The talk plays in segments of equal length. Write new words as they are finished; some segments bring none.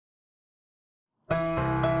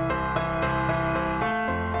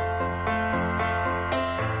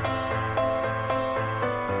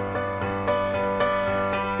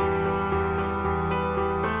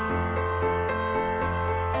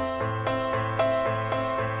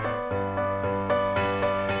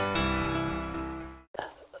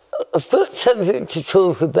I've got something to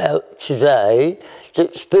talk about today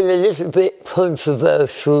that's been a little bit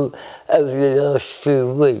controversial over the last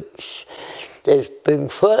few weeks. There's been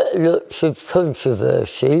quite a lot of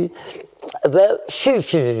controversy about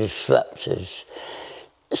shooting instructors.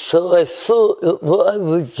 So I thought that what I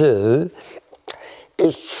would do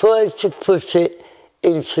is try to put it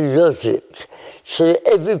into logic so that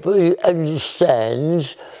everybody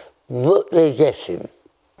understands what they're getting.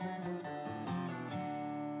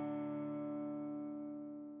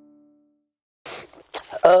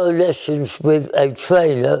 Are lessons with a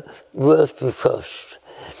trainer worth the cost?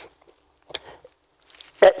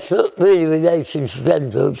 That's not really relating to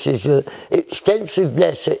gun dogs. There's an extensive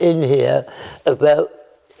letter in here about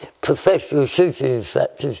professional shooting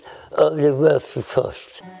instructors. Are they worth the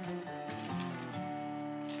cost?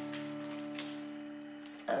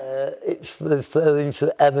 It's referring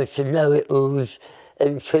to amateur know-it-alls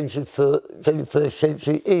and 21st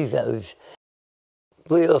century egos.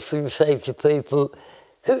 We often say to people,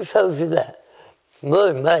 who told you that?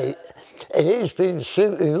 My mate, and he's been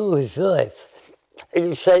shooting all his life. And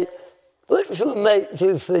you say, what does your mate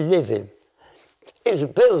do for a living? He's a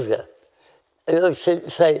builder. And I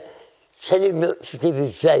say, tell him not to give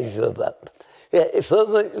his day job up. Yeah, if I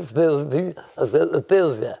want a building, I've got a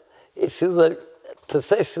builder. If you want a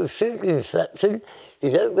professional shooting instructor,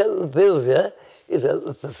 you don't go to a builder, you go to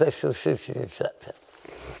a professional shooting instructor.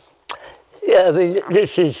 Yeah, I mean,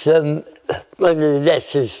 this is one of the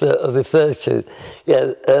letters that I refer to.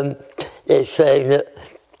 They're saying that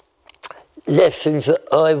lessons are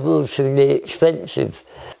eye-wateringly expensive.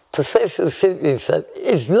 Professional shooting instructor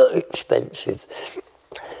is not expensive.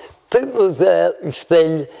 People go out and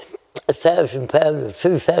spend £1,000 or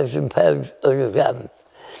 £2,000 on a gun.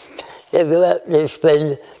 They go out and they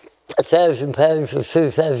spend £1,000 or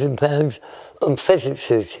 £2,000 on pheasant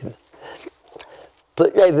shooting.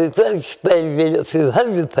 But they began spending a few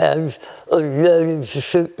 £100 on learning to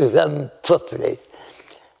shoot the gun properly.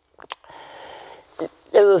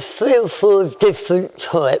 There are 3 or 4 different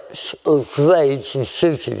types of grades of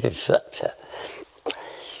shooting instructor.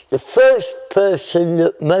 The first person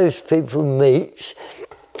that most people meet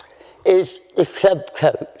is the club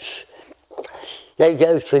coach. They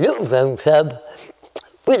go to a little gun club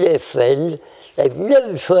with their friend. They've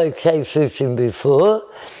never tried cave shooting before.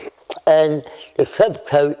 And the club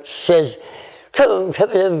coach says, come and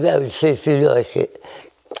have a go and see if you like it.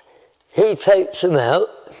 He takes them out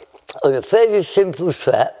on a fairly simple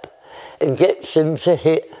trap and gets them to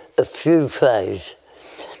hit a few plays.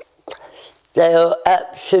 They are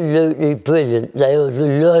absolutely brilliant. They are the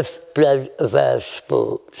lifeblood of our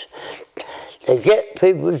sport. They get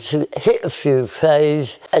people to hit a few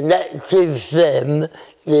plays and that gives them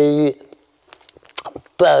the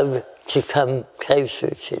bug to come cave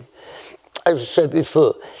shooting. As I said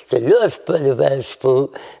before, the lifeblood of our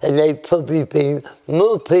sport, and they've probably been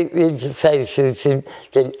more people into cave shooting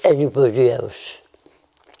than anybody else.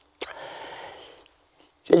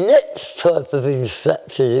 The next type of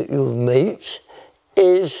instructor that you'll meet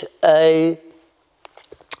is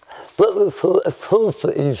what we call a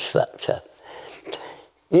corporate instructor.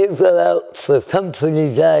 You go out for a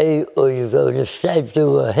company day, or you go on a stag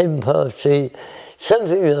do or a hen party,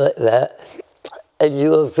 something like that, and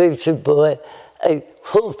you are greeted by a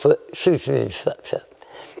corporate shooting instructor.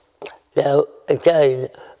 Now, again,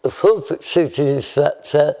 a corporate shooting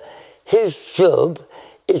instructor, his job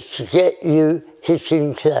is to get you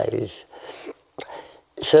hitting clays.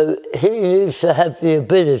 So he needs to have the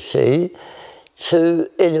ability to,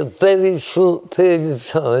 in a very short period of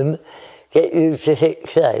time, get you to hit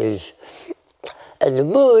clays. And the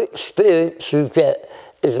more experience you get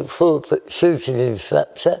as a corporate shooting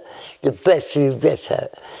instructor, the better you get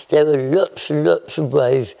at. There are lots and lots of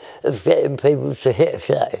ways of getting people to hit a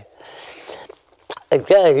clay.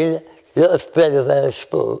 Again, lifeblood of our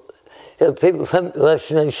sport. You know, people come to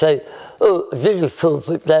us and they say, oh, I did a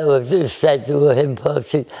corporate day, or I did a stag do or a hen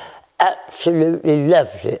party, absolutely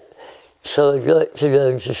loved it, so I'd like to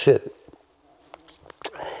learn to shoot.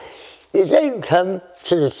 You then come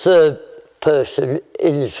to the third person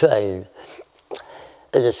in the train.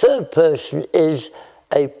 And the third person is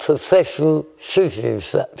a professional shooting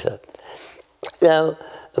instructor. Now,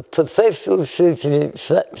 a professional shooting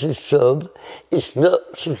instructor's job is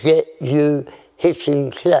not to get you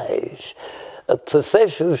hitting clays. A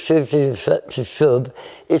professional shooting instructor's job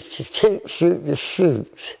is to teach you to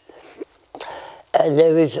shoot. And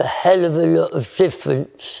there is a hell of a lot of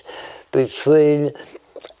difference between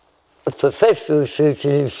a professional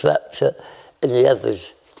shooting instructor and the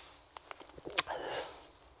others.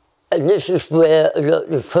 And this is where a lot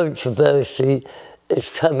of controversy has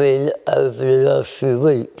come in over the last few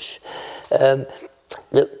weeks,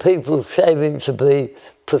 that people claiming to be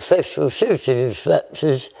professional shooting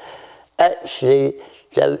instructors actually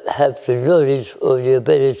don't have the knowledge or the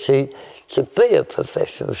ability to be a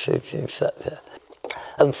professional shooting instructor.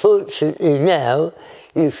 Unfortunately now,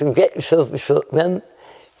 you can get yourself a shotgun,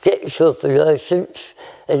 get yourself a licence,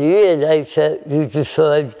 and a year later you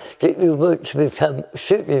decide that you want to become a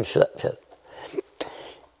shooting instructor.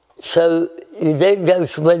 So you then go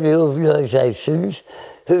to one of the organisations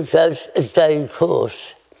who does a day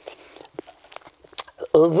course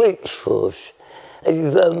or a week's course, and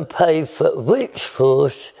you go and pay for a week's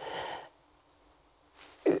course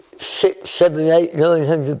 £600, £700,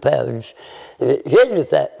 £800, £900. And at the end of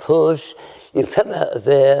that course, you come out of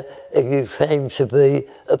there and you claim to be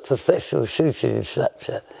a professional shooting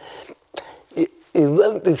instructor. You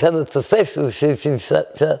won't become a professional shooting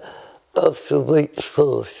instructor after a week's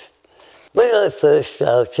course. When I first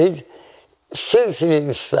started, shooting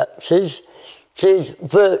instructors did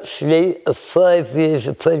virtually a 5 years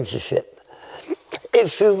apprenticeship.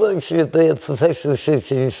 If you wanted to be a professional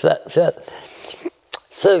shooting instructor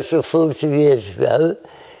 30 or 40 years ago,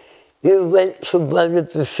 you went to one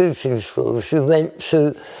of the shooting schools, you went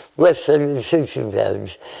to West London Shooting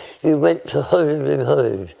Grounds, you went to Holland and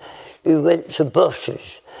Holland, you went to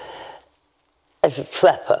Bosch's as a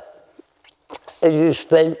trapper, and you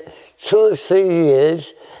spent 2 or 3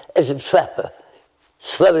 years as a trapper,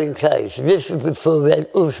 throwing Ks, and this was before we had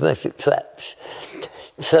automatic traps.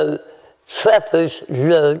 So trappers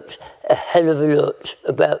learnt a hell of a lot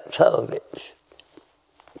about targets.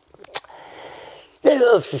 Then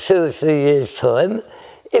after 2 or 3 years' time,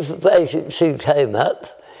 if a vacancy came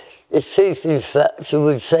up, the chief instructor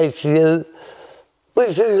would say to you,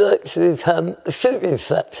 would you like to become a shooting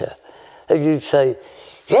instructor? And you'd say,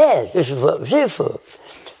 yeah, this is what I'm here for.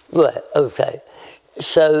 Right, okay.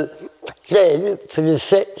 So then, for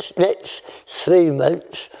the next 3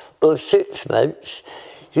 months or 6 months,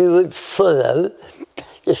 you would follow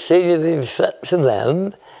the senior instructor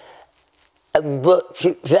around and watch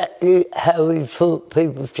exactly how he taught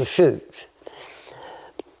people to shoot.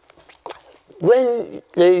 When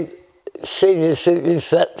the senior shooting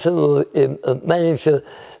instructor or a manager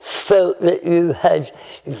felt that you had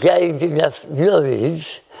gained enough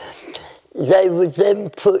knowledge, they would then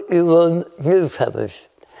put you on newcomers,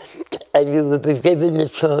 and you would be given the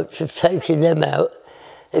chance of taking them out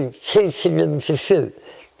and teaching them to shoot.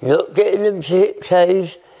 Not getting them to hit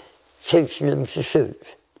Ks, teaching them to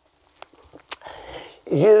shoot.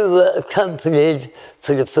 You were accompanied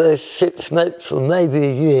for the first 6 months or maybe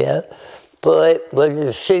a year by one of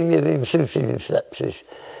the senior shooting instructors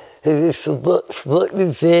who used to watch what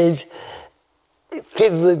you did,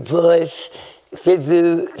 give you advice, give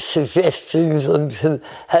you suggestions on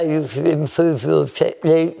how you could improve your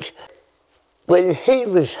technique. When he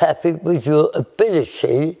was happy with your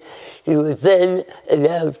ability, you were then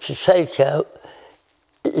allowed to take out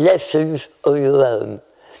lessons on your own.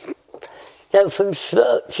 Now, from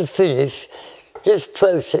start to finish, this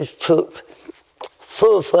process took 4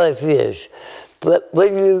 or 5 years. But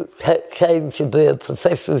when you came to be a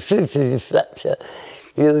professional shooting instructor,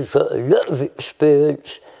 you've got a lot of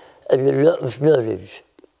experience and a lot of knowledge.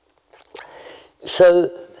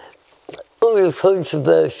 So, all the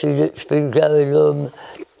controversy that's been going on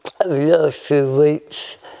over the last few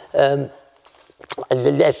weeks, and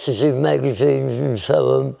the letters in magazines and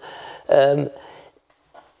so on,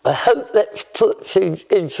 I hope that's put things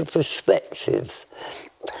into perspective.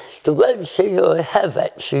 The one thing I have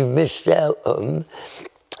actually missed out on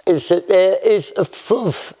is that there is a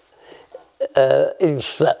 4th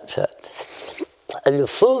instructor. And the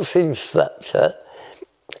 4th instructor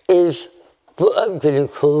is what I'm going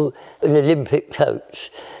to call an Olympic coach,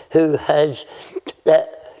 who has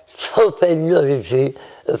that top-end knowledge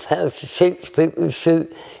of how to teach people to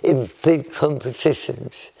shoot in big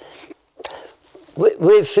competitions.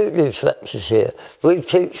 We're shooting instructors here. We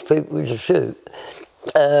teach people to shoot.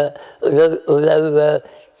 Although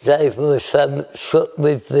Dave, my son, shot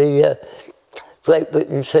with the Great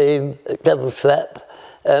Britain team at double trap,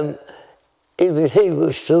 even he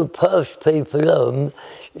will still pass people on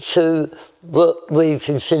to what we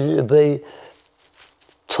consider to be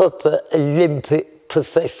proper Olympic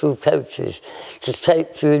professional coaches to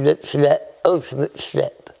take you to that ultimate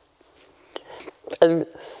step. And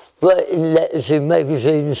writing letters in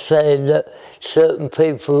magazines saying that certain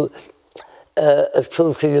people are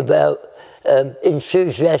talking about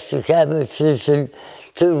enthusiastic amateurs and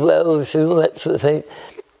do wells and all that sort of thing.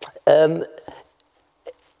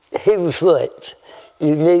 He was right.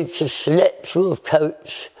 You need to select your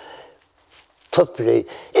coach properly.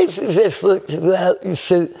 If you just want to go out and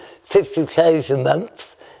shoot 50 Ks a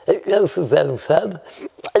month at local gun club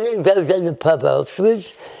and then go down the pub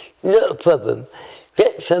afterwards, not a problem.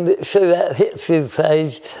 Get something, so that hit a few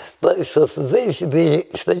Ks, both off a reasonably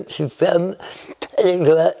inexpensive gun, and then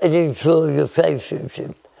go out and enjoy your K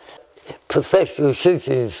shooting. Professional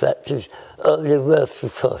shooting instructors, are they worth the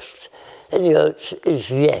cost? And the answer is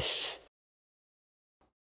yes.